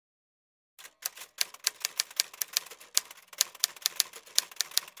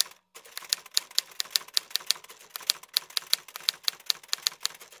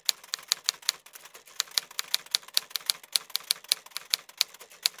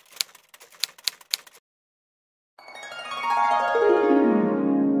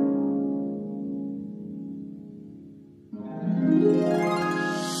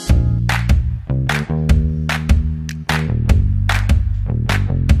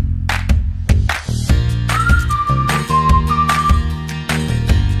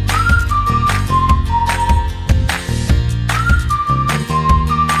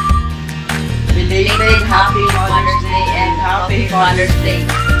Father's Day.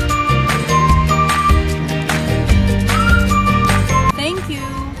 Thank you.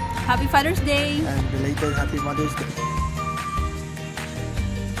 Happy Father's Day. And belated Happy Mother's Day.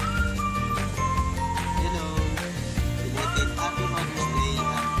 Hello. Belated Happy Mother's Day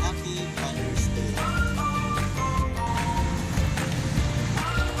and Happy Father's Day.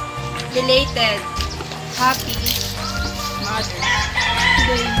 Belated Happy Mother's Day.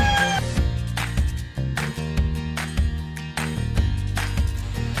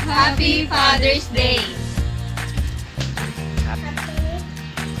 Happy Father's Day.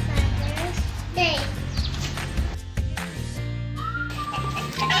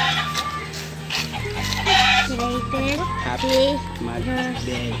 Belated Happy Mother's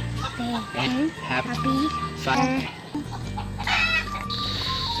Day and Happy Father's Day.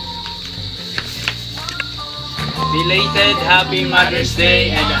 Belated Happy Mother's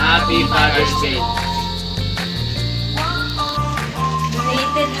Day and Happy Father's Day.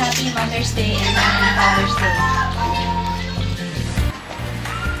 Belated Happy Mother's Day and Happy Father's Day.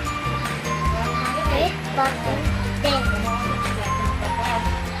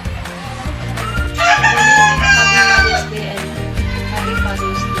 Belated Happy Mother's Day. Sabi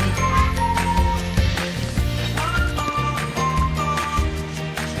Father's Day.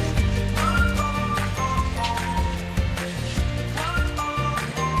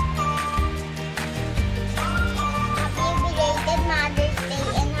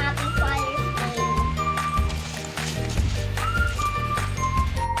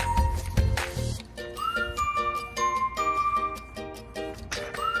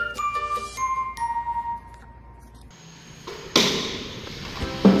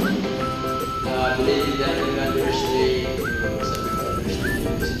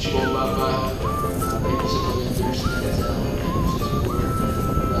 Message ko, Papa. Thank you sa pag-understand sa ako.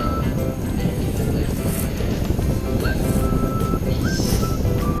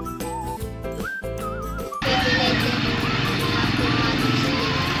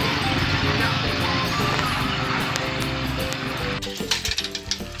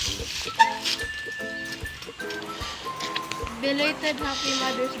 Belated Happy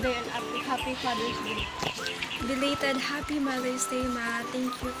Mother's Day and Happy Father's Day. Belated Happy Mother's Day, Ma.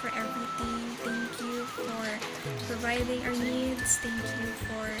 Thank you for everything. Thank you for providing our needs. Thank you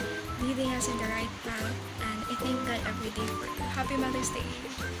for leading us in the right path. And I thank God every day for you. Happy Mother's Day.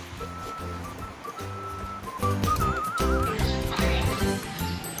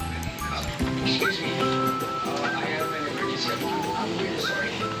 Excuse me. I have an emergency. I'm really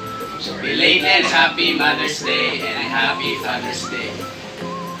sorry. I'm sorry. Belated Happy Mother's Day and Happy Father's Day.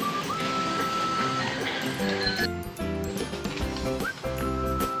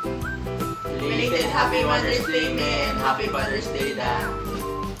 Belated Happy Mother's Day, man. Happy Father's Day, Dad.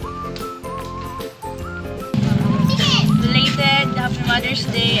 Belated Happy Mother's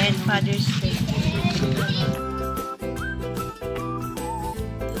Day and Father's Day.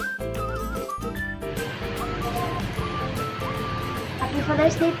 Happy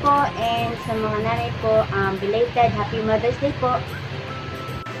Father's Day po, and sa mga nanay po, belated Happy Mother's Day po.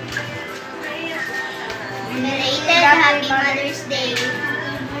 Belated Happy Mother's Day.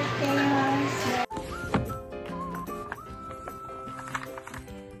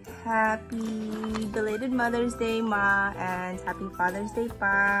 Happy belated Mother's Day, Ma, and Happy Father's Day,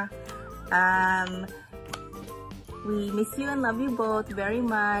 Pa. We miss you and love you both very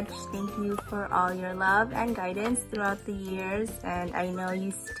much. Thank you for all your love and guidance throughout the years, and I know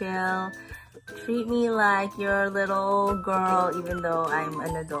you still treat me like your little girl even though I'm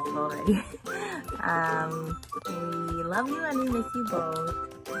an adult already. We love you and we miss you both.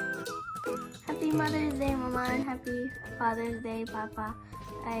 Happy Mother's Day, Mama, and Happy Father's Day, Papa.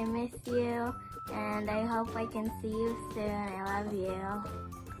 I miss you, and I hope I can see you soon. I love you.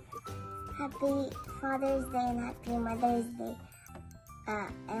 Happy Father's Day and Happy Mother's Day.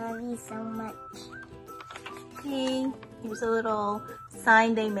 I love you so much. Okay, here's a little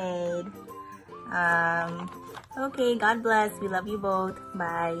sign they made. Okay, God bless. We love you both.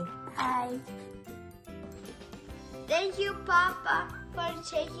 Bye. Bye. Thank you, Papa, for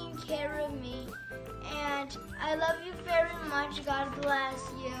taking care of me. And I love you very much. God bless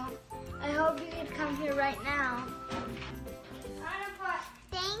you. I hope you can come here right now.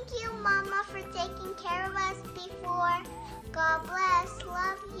 Thank you, Mama, for taking care of us before. God bless.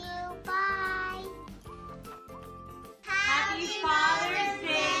 Love you. Bye. Happy Father's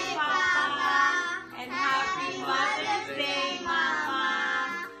Day, Papa, and Happy Mother's Day,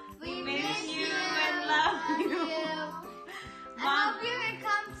 Mama. We miss you and love you. I hope you can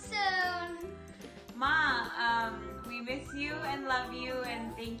come soon. Ma, we miss you and love you,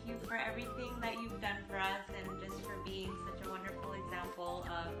 and thank you for everything that you've done for us and just for being such a wonderful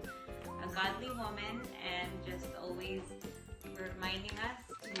godly woman and just always reminding us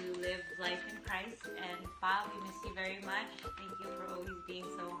to live life in Christ. And Pa, we miss you very much. Thank you for always being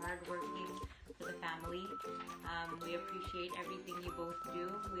so hardworking for the family. We appreciate everything you both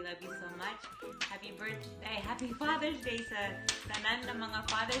do. We love you so much. Happy birthday, happy Father's Day sa tanan ng mga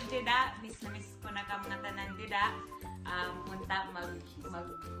Father's Day da. Miss na miss ko na ka mga tanan dida. Munta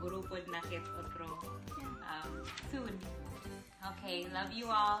mag-urupod na kit otro soon. Okay, love you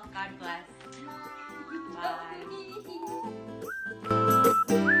all. God bless. Bye.